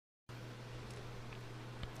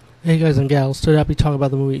Hey guys and gals, today I'll be talking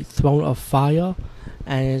about the movie Throne of Fire,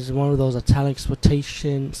 and it's one of those Italian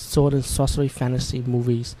exploitation, sword and sorcery fantasy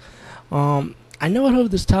movies. I never heard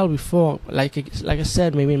of this title before. Like I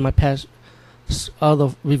said, maybe in my past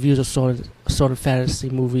other reviews of sword and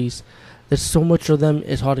fantasy movies, there's so much of them,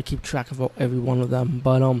 it's hard to keep track of every one of them.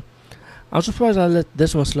 But I was surprised I let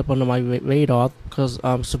this one slip under my radar because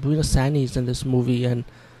Sabrina Sani's in this movie, and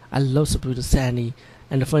I love Sabrina Sani.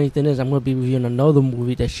 And the funny thing is, I'm going to be reviewing another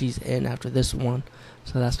movie that she's in after this one.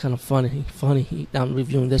 So that's kind of funny. I'm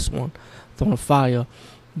reviewing this one, Throne of Fire.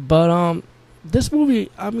 But this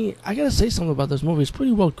movie, I mean, I got to say something about this movie. It's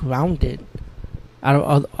pretty well grounded.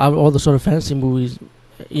 Out of all the sort of fantasy movies,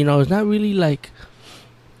 it's not really like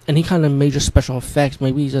any kind of major special effects.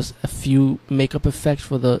 Maybe just a few makeup effects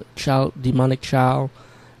for the demonic child,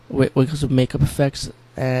 because of makeup effects.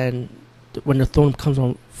 And when the throne comes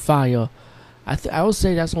on fire, I would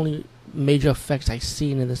say that's the only major effects I've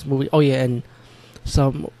seen in this movie. Oh yeah, and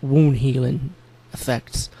some wound healing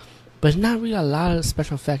effects. But it's not really a lot of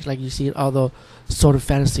special effects like you see in other sort of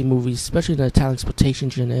fantasy movies, especially in the Italian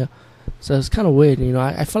exploitation genre. So it's kind of weird,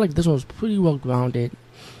 I feel like this one was pretty well grounded,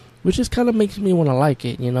 which just kind of makes me want to like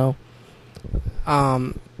it,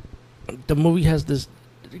 The movie has this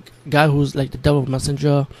guy who's like the devil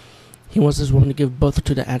messenger. He wants this woman to give birth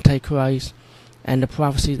to the Antichrist. And the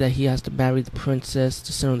prophecy that he has to marry the princess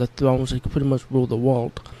to sit on the throne so he can pretty much rule the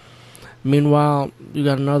world. Meanwhile, you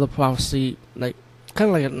got another prophecy,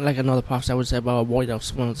 kind of like another prophecy I would say about a warrior that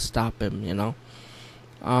was wanting to stop him.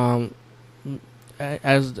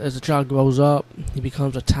 As the child grows up, he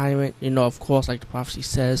becomes a tyrant. Of course, like the prophecy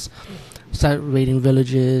says, start raiding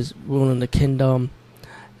villages, ruling the kingdom,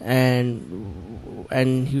 and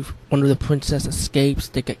one of the princess escapes.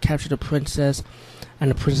 They capture the princess. And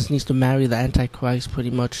the princess needs to marry the Antichrist pretty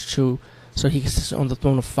much too, so he can sit on the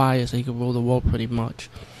throne of fire, so he can rule the world pretty much.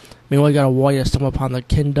 Meanwhile, you got a warrior stumble upon the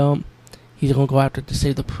kingdom. He's gonna go after to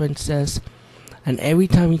save the princess, and every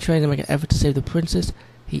time he tries to make an effort to save the princess,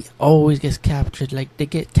 he always gets captured. Like they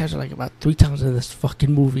get captured like about 3 times in this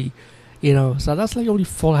fucking movie, So that's like the only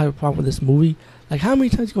fault I have a problem with this movie. Like how many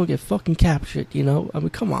times you gonna get fucking captured? I mean,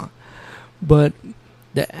 come on. But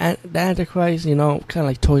the Antichrist, kind of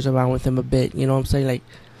like toys around with him a bit, what I'm saying,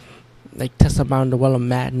 like test him out in the well of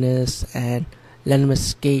madness and let him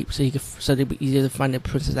escape so it'd be easier to find the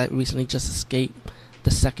princess that recently just escaped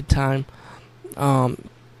the second time. All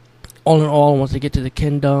in all, once they get to the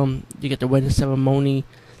kingdom, you get the wedding ceremony.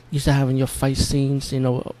 You start having your fight scenes,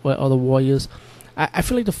 with other warriors. I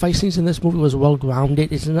feel like the fight scenes in this movie was well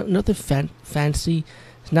grounded. It's nothing fancy.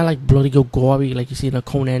 It's not like bloody or gory like you see in a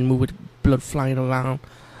Conan movie with blood flying around.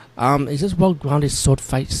 It's just well grounded sword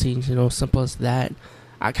fight scenes, simple as that.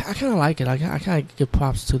 I kind of like it. I kind of give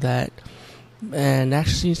props to that. And the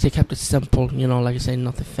action scenes, they kept it simple, like I said,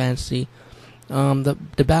 nothing fancy. The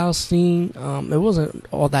battle scene, it wasn't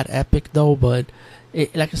all that epic though, but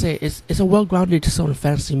like I say, it's a well grounded sort of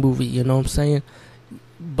fantasy movie, you know what I'm saying?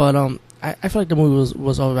 But I feel like the movie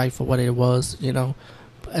was alright for what it was,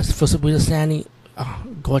 As for Sabrina Sani,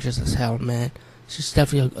 gorgeous as hell, man. She's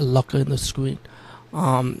definitely a looker in the screen.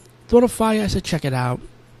 Throne of Fire, I said check it out.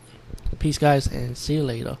 Peace, guys, and see you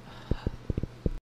later.